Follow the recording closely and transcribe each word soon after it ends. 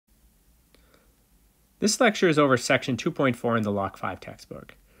This lecture is over section 2.4 in the Lock 5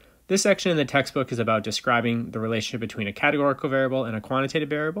 textbook. This section in the textbook is about describing the relationship between a categorical variable and a quantitative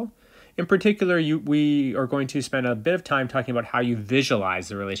variable. In particular, we are going to spend a bit of time talking about how you visualize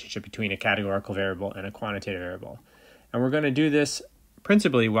the relationship between a categorical variable and a quantitative variable. And we're going to do this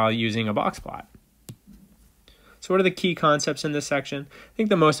principally while using a box plot. So what are the key concepts in this section? I think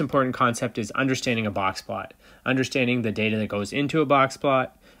the most important concept is understanding a box plot, understanding the data that goes into a box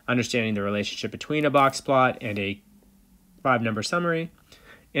plot, understanding the relationship between a box plot and a 5-number summary,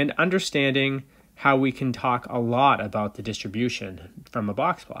 and understanding how we can talk a lot about the distribution from a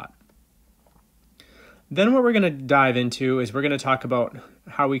box plot. Then what we're going to dive into is we're going to talk about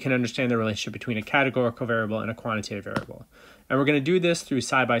how we can understand the relationship between a categorical variable and a quantitative variable. And we're going to do this through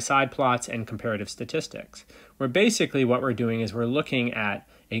side-by-side plots and comparative statistics, where basically what we're doing is we're looking at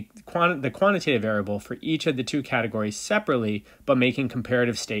the quantitative variable for each of the two categories separately, but making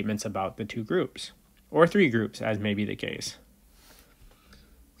comparative statements about the two groups, or three groups, as may be the case.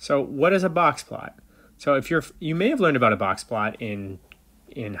 So what is a box plot? So if you may have learned about a box plot in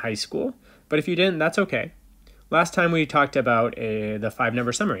high school, but if you didn't, that's okay. Last time we talked about the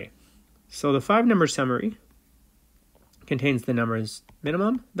 5-number summary. So the 5-number summary contains the numbers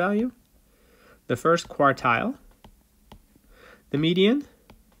minimum value, the first quartile, the median,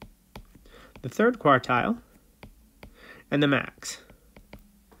 the third quartile, and the max.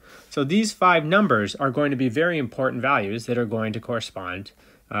 So these 5 numbers are going to be very important values that are going to correspond,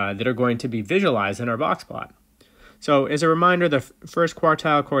 that are going to be visualized in our box plot. So as a reminder, the first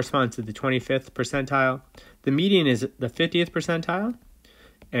quartile corresponds to the 25th percentile, the median is the 50th percentile,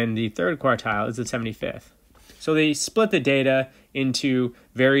 and the third quartile is the 75th. So they split the data into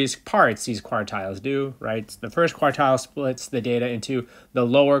various parts, these quartiles do, right? The first quartile splits the data into the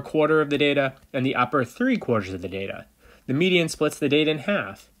lower quarter of the data and the upper 3/4 of the data. The median splits the data in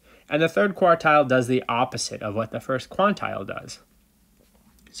half, and the third quartile does the opposite of what the first quantile does.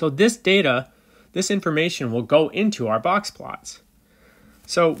 So this data, this information will go into our box plots.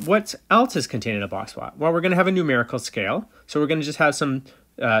 So what else is contained in a box plot? Well, we're going to have a numerical scale. So we're going to just have some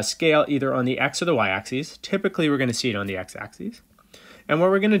scale either on the x or the y-axis. Typically, we're going to see it on the x-axis. And what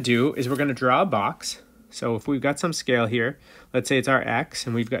we're going to do is we're going to draw a box. So if we've got some scale here, let's say it's our x,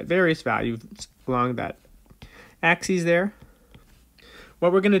 and we've got various values along that axis there.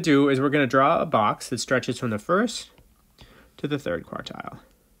 What we're going to do is we're going to draw a box that stretches from the first to the third quartile.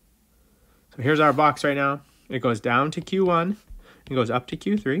 So here's our box right now. It goes down to Q1, it goes up to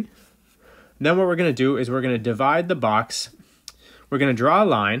Q3. And then what we're going to do is we're going to divide the box. We're going to draw a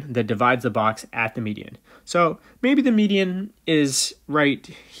line that divides the box at the median. So maybe the median is right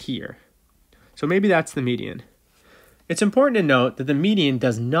here. So maybe that's the median. It's important to note that the median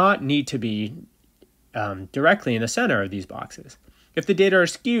does not need to be directly in the center of these boxes. If the data are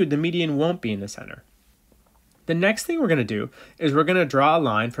skewed, the median won't be in the center. The next thing we're going to do is we're going to draw a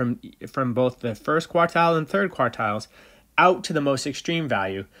line from both the first quartile and third quartiles out to the most extreme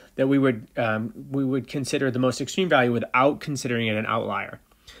value that we would consider the most extreme value without considering it an outlier.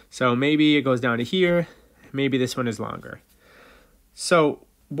 So maybe it goes down to here. Maybe this one is longer. So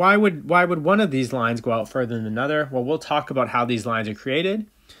why would one of these lines go out further than another? Well, we'll talk about how these lines are created,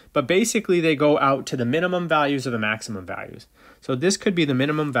 but basically they go out to the minimum values or the maximum values. So this could be the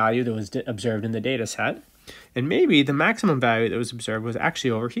minimum value that was observed in the data set, and maybe the maximum value that was observed was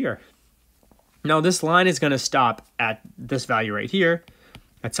actually over here. Now this line is going to stop at this value right here,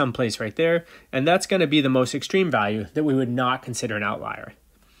 at some place right there, and that's going to be the most extreme value that we would not consider an outlier.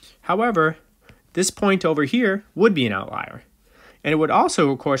 However, this point over here would be an outlier, and it would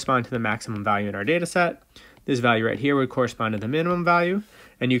also correspond to the maximum value in our data set. This value right here would correspond to the minimum value,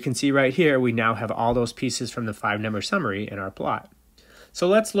 and you can see right here we now have all those pieces from the 5-number summary in our plot. So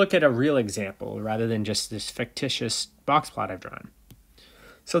let's look at a real example rather than just this fictitious box plot I've drawn.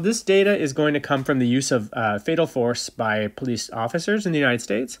 So this data is going to come from the use of fatal force by police officers in the United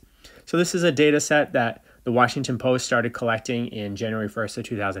States. So this is a data set that the Washington Post started collecting in January 1st of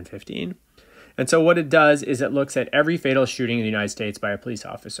 2015. And so what it does is it looks at every fatal shooting in the United States by a police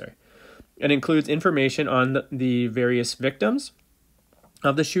officer. It includes information on the various victims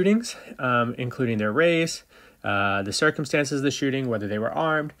of the shootings, including their race, the circumstances of the shooting, whether they were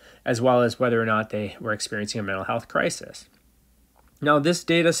armed, as well as whether or not they were experiencing a mental health crisis. Now, this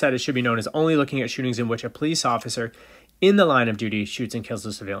data set, it should be known, is only looking at shootings in which a police officer in the line of duty shoots and kills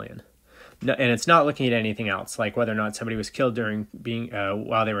a civilian. And it's not looking at anything else, like whether or not somebody was killed during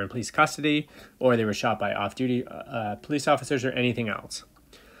while they were in police custody, or they were shot by off-duty police officers, or anything else.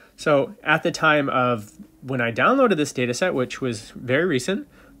 So at the time of when I downloaded this data set, which was very recent,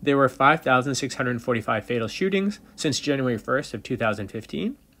 there were 5,645 fatal shootings since January 1st of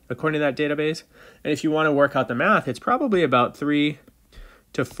 2015. according to that database. And if you want to work out the math, it's probably about 3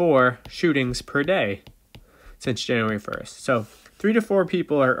 to 4 shootings per day since January 1st. So 3 to 4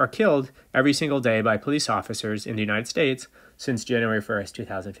 people are killed every single day by police officers in the United States since January 1st,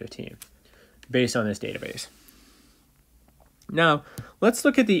 2015, based on this database. Now, let's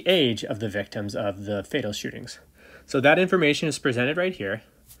look at the age of the victims of the fatal shootings. So that information is presented right here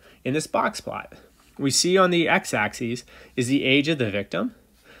in this box plot. We see on the x-axis is the age of the victim.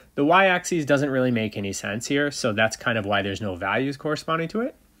 The y-axis doesn't really make any sense here, so that's kind of why there's no values corresponding to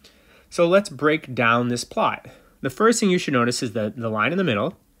it. So let's break down this plot. The first thing you should notice is the line in the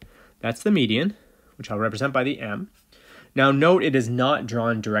middle. That's the median, which I'll represent by the M. Now note it is not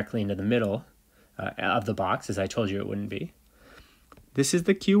drawn directly into the middle of the box, as I told you it wouldn't be. This is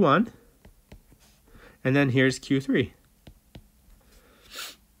the Q1, and then here's Q3.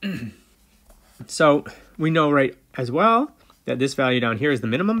 So we know right as well that this value down here is the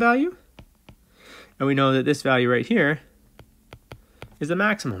minimum value, and we know that this value right here is the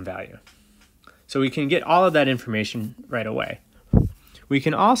maximum value. So we can get all of that information right away. We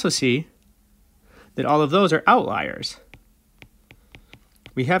can also see that all of those are outliers.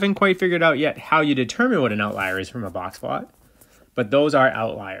 We haven't quite figured out yet how you determine what an outlier is from a box plot, but those are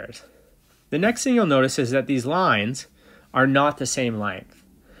outliers. The next thing you'll notice is that these lines are not the same length.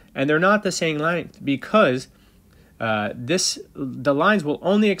 And they're not the same length because the lines will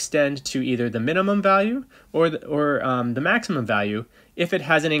only extend to either the minimum value or the maximum value if it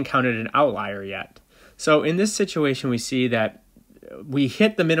hasn't encountered an outlier yet. So in this situation, we see that we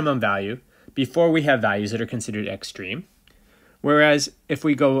hit the minimum value before we have values that are considered extreme. Whereas if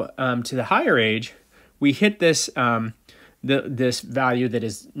we go to the higher age, we hit this this value that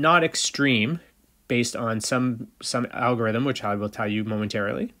is not extreme based on some algorithm, which I will tell you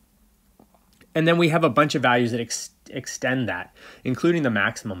momentarily. And then we have a bunch of values that extend that, including the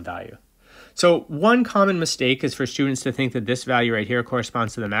maximum value. So one common mistake is for students to think that this value right here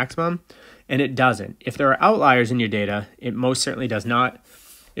corresponds to the maximum, and it doesn't. If there are outliers in your data, it most certainly does not.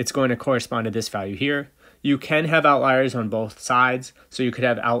 It's going to correspond to this value here. You can have outliers on both sides, so you could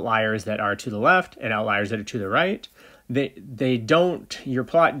have outliers that are to the left and outliers that are to the right. Your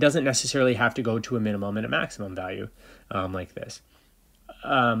plot doesn't necessarily have to go to a minimum and a maximum value like this.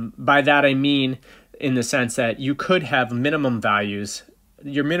 By that I mean in the sense that you could have minimum values.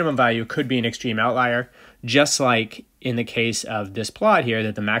 Your minimum value could be an extreme outlier, just like in the case of this plot here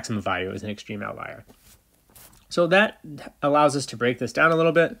that the maximum value is an extreme outlier. So that allows us to break this down a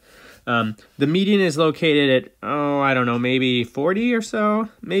little bit. The median is located at, I don't know, maybe 40 or so,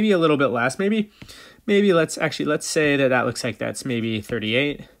 maybe a little bit less, maybe let's say that looks like that's maybe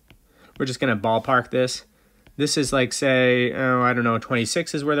 38. We're just going to ballpark this. This is like, say, I don't know,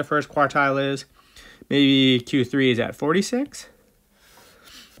 26 is where the first quartile is. Maybe Q3 is at 46.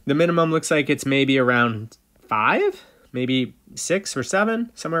 The minimum looks like it's maybe around 5, maybe 6 or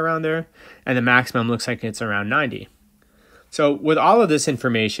 7, somewhere around there. And the maximum looks like it's around 90. So with all of this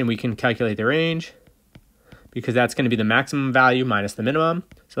information, we can calculate the range because that's going to be the maximum value minus the minimum.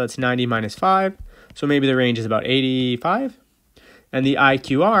 So that's 90 minus 5. So maybe the range is about 85. And the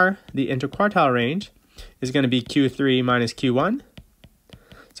IQR, the interquartile range, is going to be Q3 minus Q1.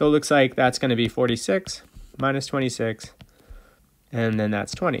 So it looks like that's going to be 46 minus 26, and then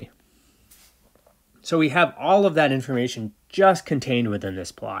that's 20. So we have all of that information just contained within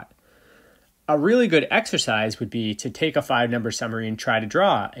this plot. A really good exercise would be to take a 5-number summary and try to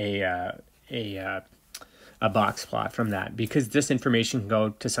draw a box plot from that, because this information can go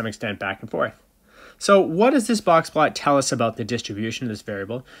to some extent back and forth. So what does this box plot tell us about the distribution of this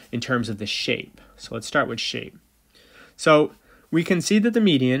variable in terms of the shape? So let's start with shape. So we can see that the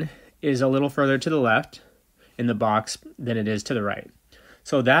median is a little further to the left in the box than it is to the right.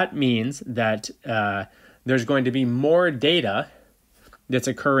 So that means that there's going to be more data that's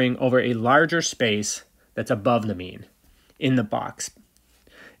occurring over a larger space that's above the mean in the box.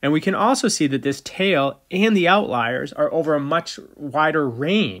 And we can also see that this tail and the outliers are over a much wider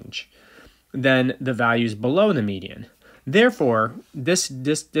range than the values below the median. Therefore, this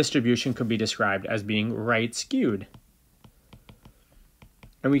distribution could be described as being right skewed.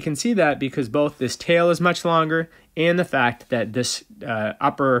 And we can see that because both this tail is much longer and the fact that this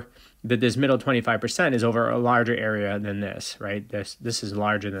this middle 25% is over a larger area than this, right? This is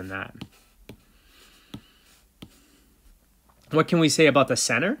larger than that. What can we say about the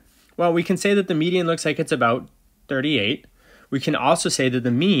center? Well, we can say that the median looks like it's about 38. We can also say that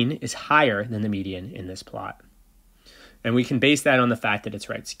the mean is higher than the median in this plot. And we can base that on the fact that it's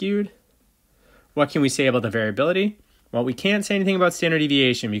right skewed. What can we say about the variability? Well, we can't say anything about standard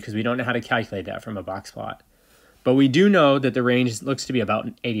deviation because we don't know how to calculate that from a box plot. But we do know that the range looks to be about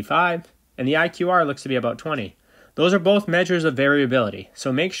 85, and the IQR looks to be about 20. Those are both measures of variability.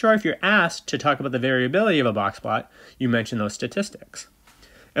 So make sure if you're asked to talk about the variability of a box plot, you mention those statistics.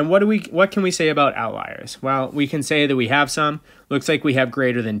 And what can we say about outliers? Well, we can say that we have some. Looks like we have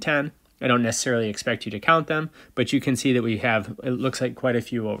greater than 10. I don't necessarily expect you to count them, but you can see that we have, it looks like quite a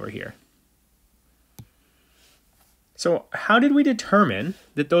few over here. So how did we determine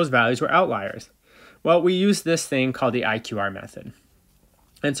that those values were outliers? Well, we use this thing called the IQR method.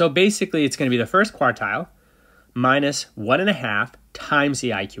 And so basically it's going to be the first quartile minus 1.5 times the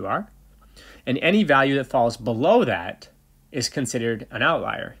IQR. And any value that falls below that is considered an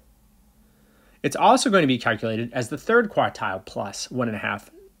outlier. It's also going to be calculated as the third quartile plus 1.5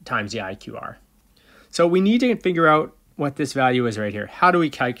 times the IQR. So we need to figure out what this value is right here. How do we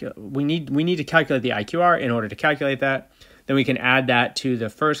calculate? We need to calculate the IQR in order to calculate that. Then we can add that to the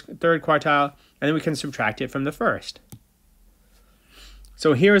third quartile, and then we can subtract it from the first.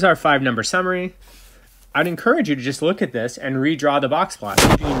 So here's our 5-number summary. I'd encourage you to just look at this and redraw the box plot.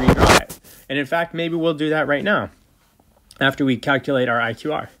 You can redraw it. And in fact, maybe we'll do that right now after we calculate our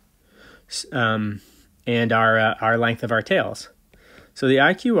IQR and our length of our tails. So the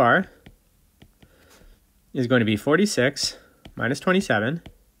IQR is going to be 46 minus 27,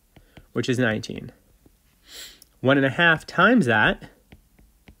 which is 19. 1.5 times that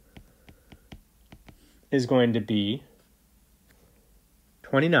is going to be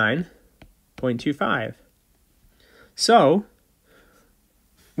 29.25. So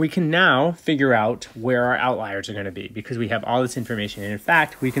we can now figure out where our outliers are going to be because we have all this information. And in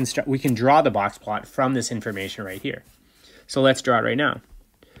fact, we can draw the box plot from this information right here. So let's draw it right now.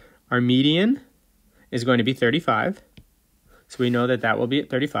 Our median is going to be 35. So we know that that will be at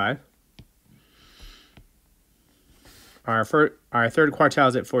 35. Our third quartile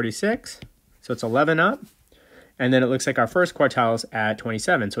is at 46. So it's 11 up. And then it looks like our first quartile is at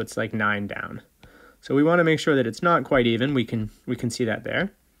 27. So it's like 9 down. So we want to make sure that it's not quite even. We can see that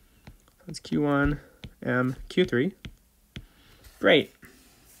there. That's Q1, M, Q3. Great.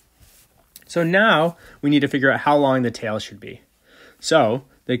 So now we need to figure out how long the tail should be. So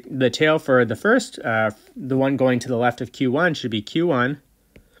the tail for the first, the one going to the left of Q1 should be Q1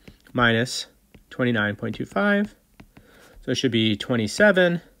 minus 29.25. So it should be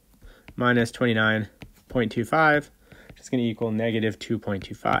 27 minus 29.25, which is going to equal negative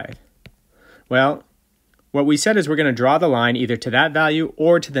 2.25. Well, what we said is we're going to draw the line either to that value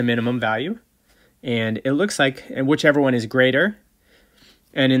or to the minimum value. And it looks like whichever one is greater.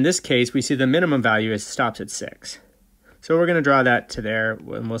 And in this case, we see the minimum value stops at 6. So we're going to draw that to there,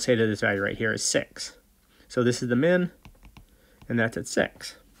 and we'll say that this value right here is 6. So this is the min, and that's at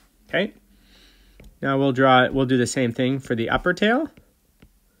 6. Okay? Now we'll do the same thing for the upper tail.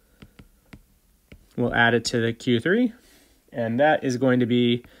 We'll add it to the Q3, and that is going to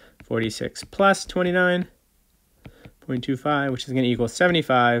be 46 plus 29.25, which is going to equal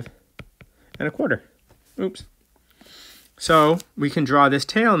 75.25. Oops. So we can draw this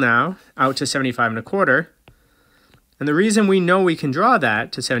tail now out to 75.25. And the reason we know we can draw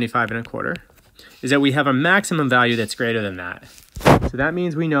that to 75.25 is that we have a maximum value that's greater than that. So that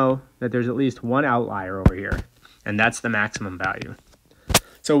means we know that there's at least one outlier over here, and that's the maximum value.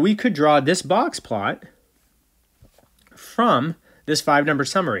 So we could draw this box plot from this 5-number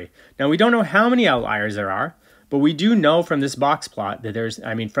summary. Now we don't know how many outliers there are, but we do know from this box plot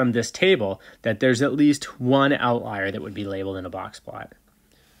that from this table, that there's at least one outlier that would be labeled in a box plot.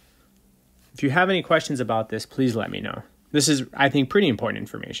 If you have any questions about this, please let me know. This is, I think, pretty important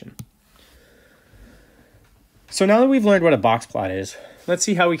information. So now that we've learned what a box plot is, let's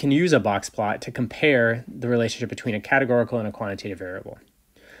see how we can use a box plot to compare the relationship between a categorical and a quantitative variable.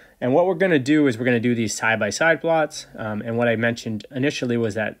 And what we're going to do is we're going to do these side-by-side plots. And what I mentioned initially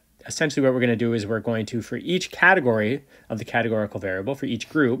was that essentially what we're going to do is we're going to, for each category of the categorical variable, for each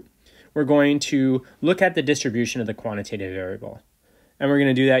group, we're going to look at the distribution of the quantitative variable. And we're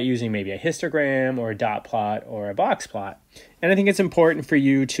going to do that using maybe a histogram or a dot plot or a box plot. And I think it's important for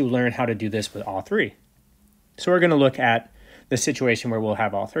you to learn how to do this with all three. So we're going to look at the situation where we'll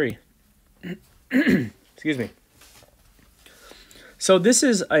have all three. Excuse me. So this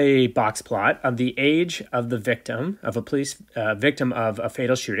is a box plot of the age of the victim of a victim of a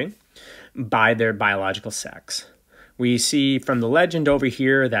fatal shooting by their biological sex. We see from the legend over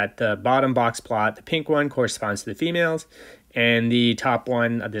here that the bottom box plot, the pink one, corresponds to the females, and the top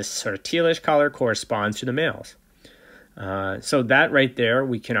one, this sort of tealish color, corresponds to the males. So that right there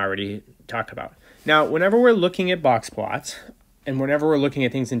we can already talk about. Now, whenever we're looking at box plots, and whenever we're looking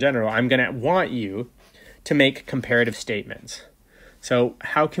at things in general, I'm going to want you to make comparative statements. So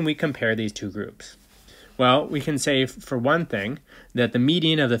how can we compare these two groups? Well, we can say, for one thing, that the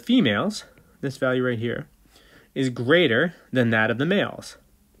median of the females, this value right here, is greater than that of the males.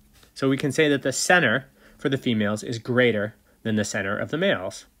 So we can say that the center for the females is greater than the center of the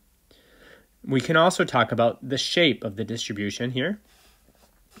males. We can also talk about the shape of the distribution here.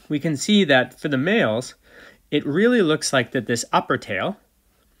 We can see that for the males, it really looks like that this upper tail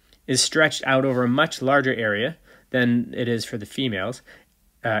is stretched out over a much larger area than it is for the females,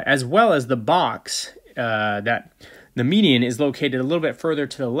 as well as the box, that the median is located a little bit further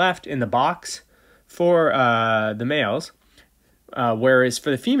to the left in the box for the males, whereas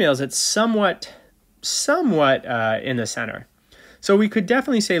for the females, it's somewhat in the center. So we could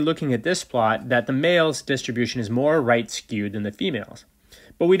definitely say, looking at this plot, that the males' distribution is more right skewed than the females.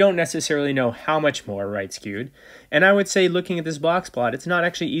 But we don't necessarily know how much more right skewed. And I would say, looking at this box plot, it's not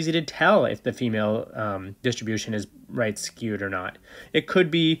actually easy to tell if the female distribution is right skewed or not. It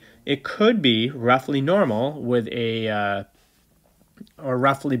could be roughly normal with a or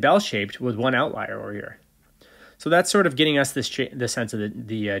roughly bell-shaped with one outlier over here. So that's sort of getting us the sense of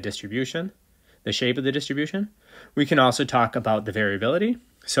the distribution, the shape of the distribution. We can also talk about the variability.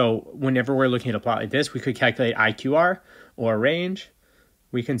 So whenever we're looking at a plot like this, we could calculate IQR or range.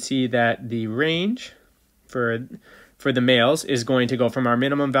 We can see that the range for the males is going to go from our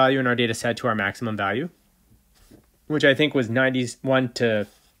minimum value in our data set to our maximum value, which I think was 91 to,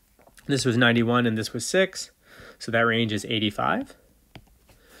 this was 91 and this was 6. So that range is 85.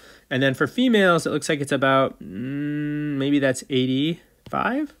 And then for females, it looks like it's about, maybe that's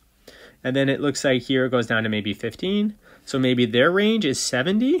 85. And then it looks like here it goes down to maybe 15. So maybe their range is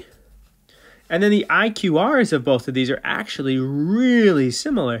 70. And then the IQRs of both of these are actually really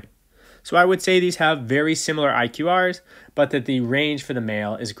similar. So I would say these have very similar IQRs, but that the range for the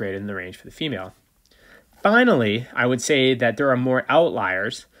male is greater than the range for the female. Finally, I would say that there are more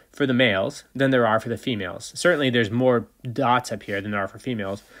outliers for the males than there are for the females. Certainly there's more dots up here than there are for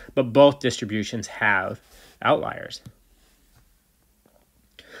females, but both distributions have outliers.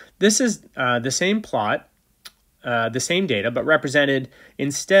 This is the same plot, the same data, but represented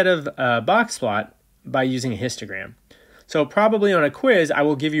instead of a box plot by using a histogram. So probably on a quiz, I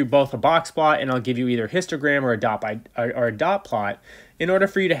will give you both a box plot and I'll give you either a histogram or a dot plot in order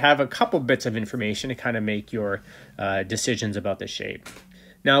for you to have a couple bits of information to kind of make your decisions about the shape.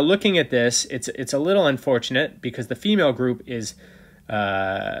 Now, looking at this, it's a little unfortunate because the female group is,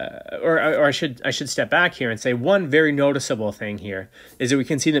 or I should step back here and say one very noticeable thing here is that we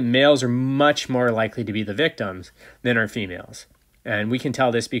can see that males are much more likely to be the victims than are females. And we can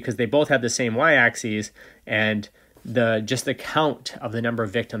tell this because they both have the same y-axes, and just the count of the number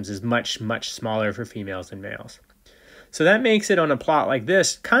of victims is much, much smaller for females than males. So that makes it, on a plot like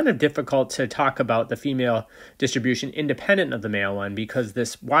this, kind of difficult to talk about the female distribution independent of the male one, because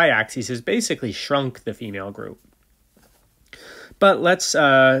this y-axis has basically shrunk the female group. But let's,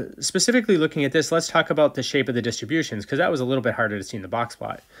 specifically looking at this, let's talk about the shape of the distributions, because that was a little bit harder to see in the box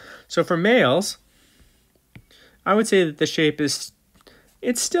plot. So for males, I would say that the shape is,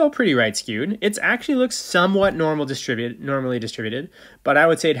 it's still pretty right skewed. It actually looks somewhat normally distributed, but I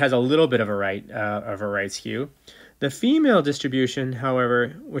would say it has a little bit of a right skew. The female distribution,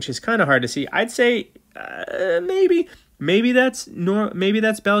 however, which is kind of hard to see, I'd say maybe that's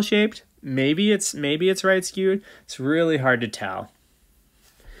bell-shaped. Maybe it's right skewed. It's really hard to tell.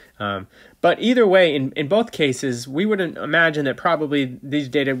 But either way, in both cases, we would imagine that probably these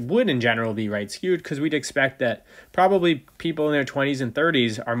data would in general be right skewed, because we'd expect that probably people in their 20s and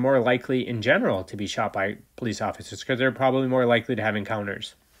 30s are more likely in general to be shot by police officers, because they're probably more likely to have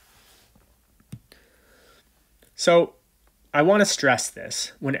encounters. So I want to stress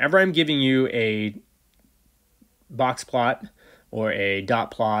this. Whenever I'm giving you a box plot or a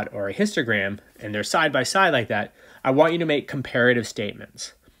dot plot or a histogram, and they're side by side like that, I want you to make comparative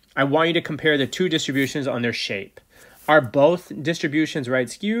statements. I want you to compare the two distributions on their shape. Are both distributions right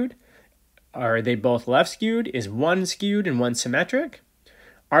skewed? Are they both left skewed? Is one skewed and one symmetric?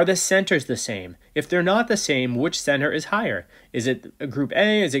 Are the centers the same? If they're not the same, which center is higher? Is it group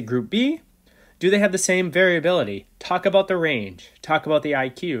A? Is it group B? Do they have the same variability? Talk about the range. Talk about the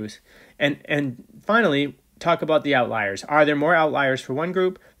IQs. And finally, talk about the outliers. Are there more outliers for one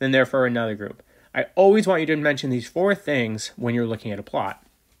group than there for another group? I always want you to mention these four things when you're looking at a plot.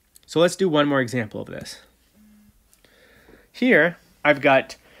 So let's do one more example of this. Here, I've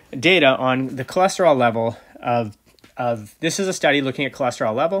got data on the cholesterol level of this is a study looking at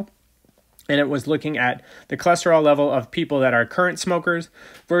cholesterol level. And it was looking at the cholesterol level of people that are current smokers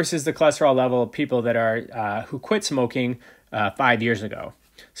versus the cholesterol level of people that are who quit smoking 5 years ago.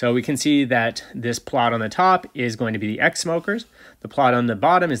 So we can see that this plot on the top is going to be the ex-smokers. The plot on the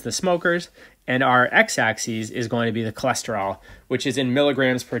bottom is the smokers. And our x-axis is going to be the cholesterol, which is in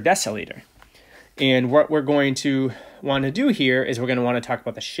milligrams per deciliter. And what we're going to want to do here is we're going to want to talk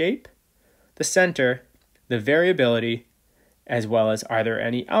about the shape, the center, the variability, as well as are there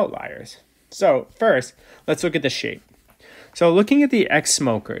any outliers. So first, let's look at the shape. So looking at the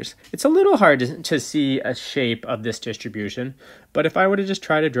ex-smokers, it's a little hard to see a shape of this distribution, but if I were to just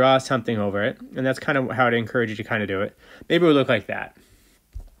try to draw something over it, and that's kind of how I'd encourage you to kind of do it, maybe it would look like that.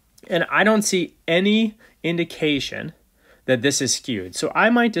 And I don't see any indication that this is skewed. So I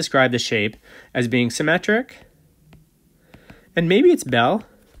might describe the shape as being symmetric, and maybe it's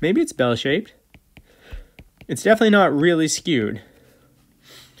bell-shaped. It's definitely not really skewed.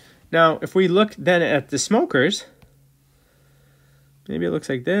 Now, if we look then at the smokers, maybe it looks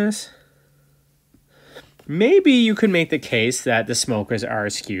like this. Maybe you could make the case that the smokers are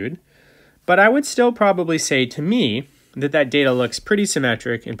skewed, but I would still probably say to me that that data looks pretty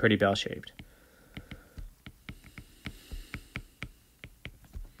symmetric and pretty bell-shaped.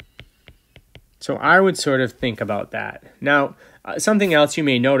 So I would sort of think about that. Now, something else you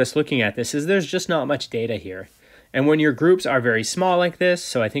may notice looking at this is there's just not much data here. And when your groups are very small like this,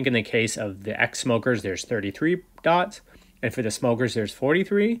 so I think in the case of the ex-smokers, there's 33 dots, and for the smokers, there's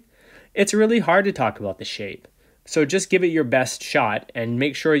 43, it's really hard to talk about the shape. So just give it your best shot and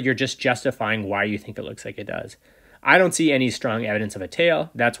make sure you're just justifying why you think it looks like it does. I don't see any strong evidence of a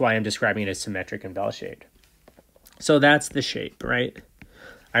tail. That's why I'm describing it as symmetric and bell-shaped. So that's the shape, right?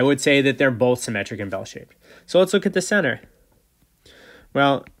 I would say that they're both symmetric and bell-shaped. So let's look at the center.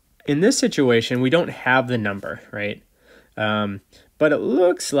 Well, in this situation, we don't have the number, right? But it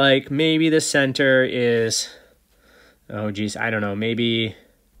looks like maybe the center is, oh geez, I don't know, maybe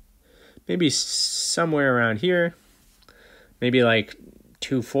somewhere around here, maybe like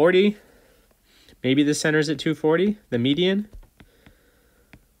 240. Maybe the center's at 240, the median.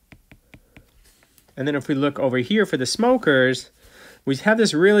 And then if we look over here for the smokers, we have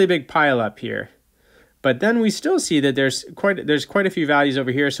this really big pile up here. But then we still see that there's quite a few values over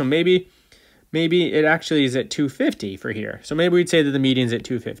here. So maybe it actually is at 250 for here. So maybe we'd say that the median's at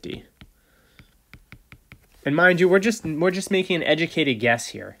 250. And mind you, we're just making an educated guess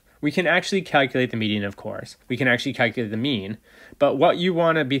here. We can actually calculate the median, of course. We can actually calculate the mean. But what you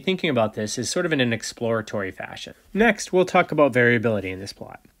want to be thinking about this is sort of in an exploratory fashion. Next, we'll talk about variability in this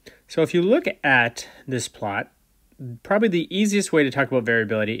plot. So if you look at this plot, probably the easiest way to talk about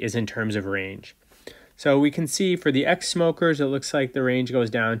variability is in terms of range. So we can see for the ex-smokers, it looks like the range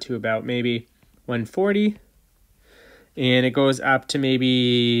goes down to about maybe 140. And it goes up to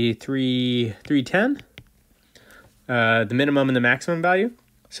maybe 310, the minimum and the maximum value.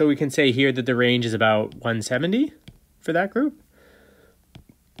 So we can say here that the range is about 170 for that group.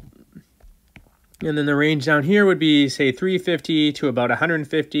 And then the range down here would be, say, 350 to about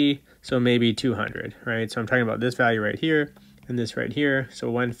 150, so maybe 200, right? So I'm talking about this value right here and this right here.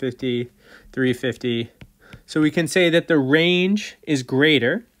 So 150, 350. So we can say that the range is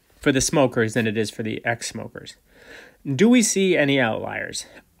greater for the smokers than it is for the ex-smokers. Do we see any outliers?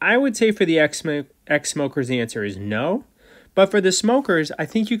 I would say for the ex-smokers, the answer is no. But for the smokers, I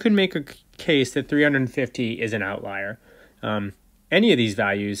think you could make a case that 350 is an outlier. Any of these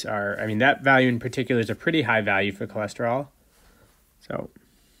values are, I mean, that value in particular is a pretty high value for cholesterol. So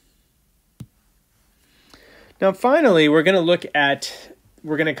now finally, we're going to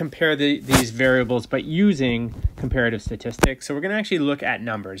compare these variables by using comparative statistics. So we're going to actually look at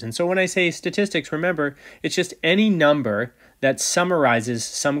numbers. And so when I say statistics, remember, it's just any number that summarizes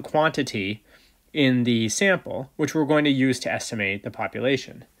some quantity in the sample, which we're going to use to estimate the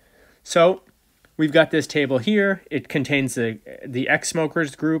population. So we've got this table here. It contains the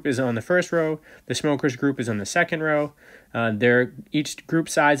ex-smokers group is on the first row. The smokers group is on the second row. Each group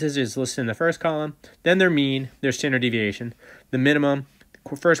sizes is listed in the first column. Then their mean, their standard deviation, the minimum,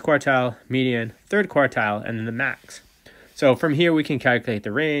 first quartile, median, third quartile, and then the max. So from here we can calculate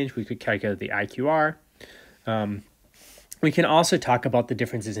the range. We could calculate the IQR. We can also talk about the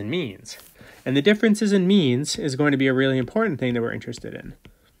differences in means. And the differences in means is going to be a really important thing that we're interested in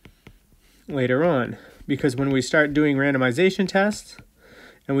later on. Because when we start doing randomization tests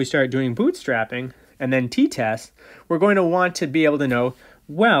and we start doing bootstrapping and then t-tests, we're going to want to be able to know,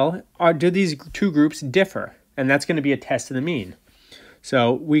 well, do these two groups differ? And that's going to be a test of the mean.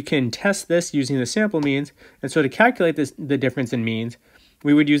 So we can test this using the sample means. And so to calculate the difference in means,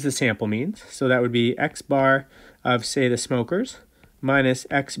 we would use the sample means. So that would be x bar of, say, the smokers minus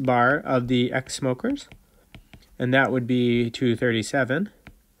x bar of the ex-smokers. And that would be 237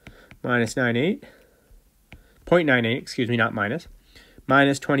 minus 0.98, excuse me, not minus,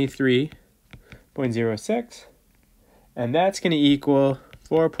 minus 23.06. And that's going to equal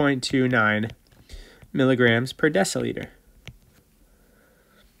 4.29 milligrams per deciliter.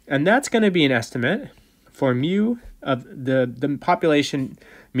 And that's going to be an estimate for mu of the population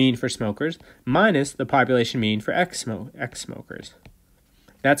mean for smokers minus the population mean for ex-smokers.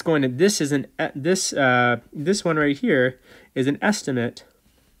 That's going to, this one right here is an estimate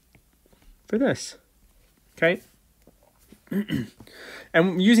for this, okay?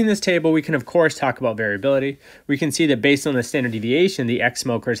 And using this table, we can, of course, talk about variability. We can see that based on the standard deviation, the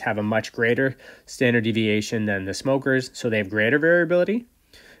ex-smokers have a much greater standard deviation than the smokers, so they have greater variability.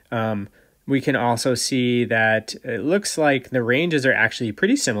 We can also see that it looks like the ranges are actually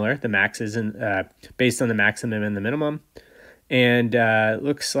pretty similar. The maxes and based on the maximum and the minimum. And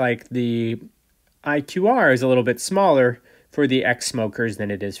looks like the IQR is a little bit smaller for the ex-smokers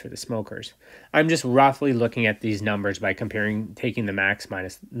than it is for the smokers. I'm just roughly looking at these numbers by comparing, taking the max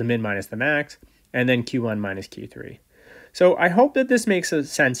minus the min minus the max, and then Q1 minus Q3. So I hope that this makes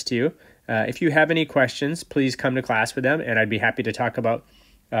sense to you. If you have any questions, please come to class with them, and I'd be happy to talk about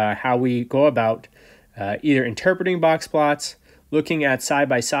how we go about either interpreting box plots, looking at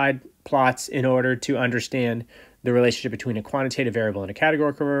side-by-side plots in order to understand the relationship between a quantitative variable and a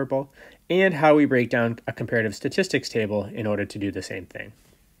categorical variable, and how we break down a comparative statistics table in order to do the same thing.